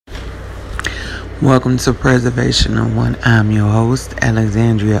Welcome to Preservation of One. I'm your host,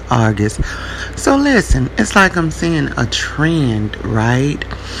 Alexandria August. So listen, it's like I'm seeing a trend, right,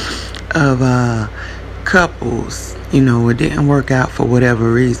 of couples. It didn't work out for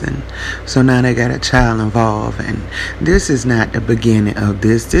whatever reason. So now they got a child involved. And this is not the beginning of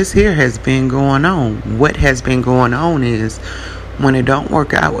this. This here has been going on. What has been going on is when it don't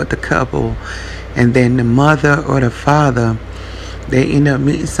work out with the couple and then the mother or the father, they end up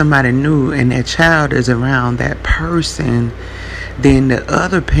meeting somebody new and that child is around that person, then the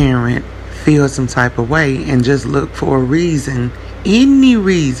other parent feels some type of way and just look for a reason, any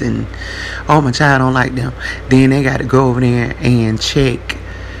reason. Oh, my child don't like them. Then they got to go over there and check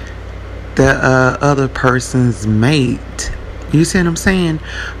the other person's mate. You see what I'm saying?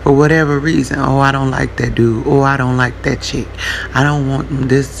 For whatever reason. Oh, I don't like that dude. Oh, I don't like that chick. I don't want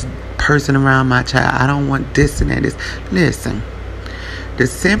this person around my child. I don't want this and that. Listen. The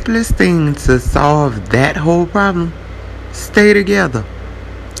simplest thing to solve that whole problem, stay together.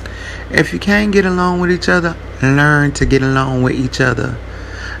 If you can't get along with each other, learn to get along with each other.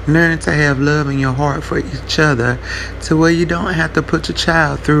 Learn to have love in your heart for each other to where you don't have to put your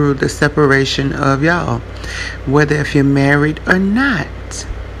child through the separation of y'all, whether if you're married or not.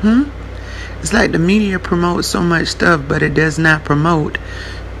 It's like the media promotes so much stuff, but it does not promote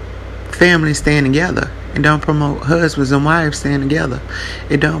families staying together. It don't promote husbands and wives staying together.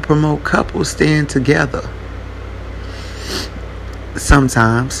 It don't promote couples staying together.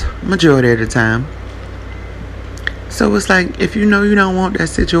 Sometimes, majority of the time. So it's like, if you know you don't want that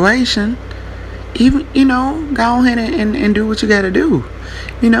situation, even, go ahead and do what you got to do.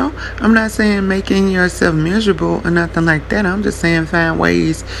 I'm not saying making yourself miserable or nothing like that. I'm just saying find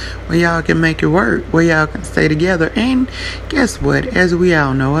ways where y'all can make it work, where y'all can stay together. And guess what? As we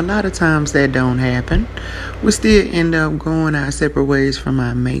all know, a lot of times that don't happen. We still end up going our separate ways from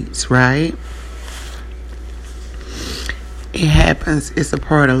our mates, right? It happens. It's a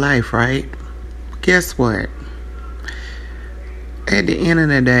part of life, right? Guess what? At the end of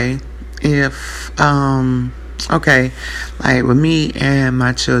the day, if like with me and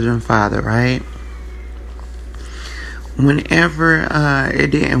my children's father, right? Whenever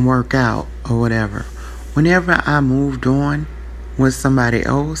it didn't work out or whatever, whenever I moved on with somebody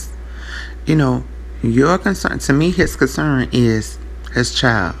else, your concern, to me, his concern is his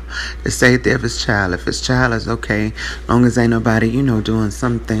child, the safety of his child. If his child is okay, long as ain't nobody, doing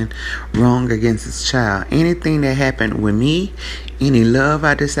something wrong against his child. Anything that happened with me, any love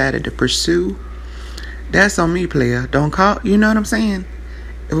I decided to pursue, that's on me, player. Don't call, you know what I'm saying?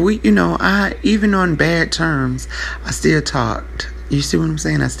 I, even on bad terms, I still talked. You see what I'm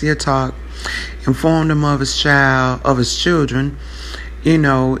saying? I still talked, informed him of his child, of his children.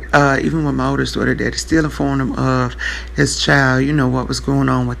 Even with my oldest daughter, that still informed him of his child, what was going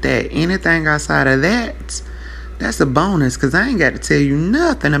on with that. Anything outside of that, that's a bonus, because I ain't got to tell you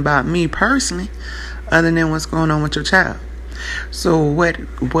nothing about me personally other than what's going on with your child. So what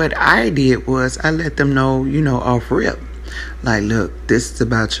I did was I let them know, off rip. Like, look, this is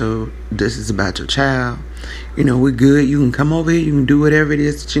about your child. We're good. You can come over here. You can do whatever it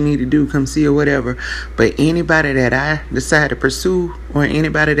is that you need to do. Come see or whatever. But anybody that I decide to pursue, or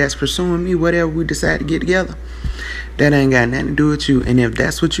anybody that's pursuing me, whatever we decide to get together, that ain't got nothing to do with you. And if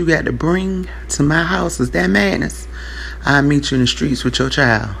that's what you got to bring to my house is that madness, I'll meet you in the streets with your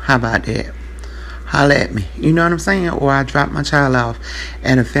child. How about that? Holla at me. You know what I'm saying? Or I drop my child off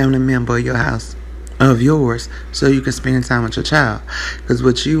at a family member of your house, of yours, so you can spend time with your child. Because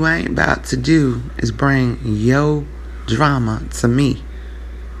what you ain't about to do is bring your drama to me,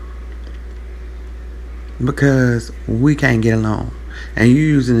 because we can't get along. And you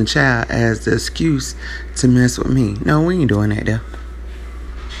using the child as the excuse to mess with me. No, we ain't doing that though.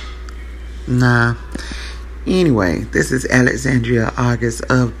 Nah. Anyway, this is Alexandria August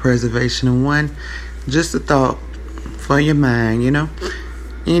of Preservation of One. Just a thought for your mind,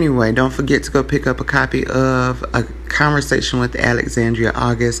 Anyway, don't forget to go pick up a copy of A Conversation with Alexandria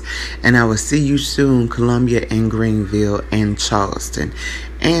August. And I will see you soon, Columbia and Greenville and Charleston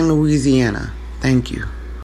and Louisiana. Thank you.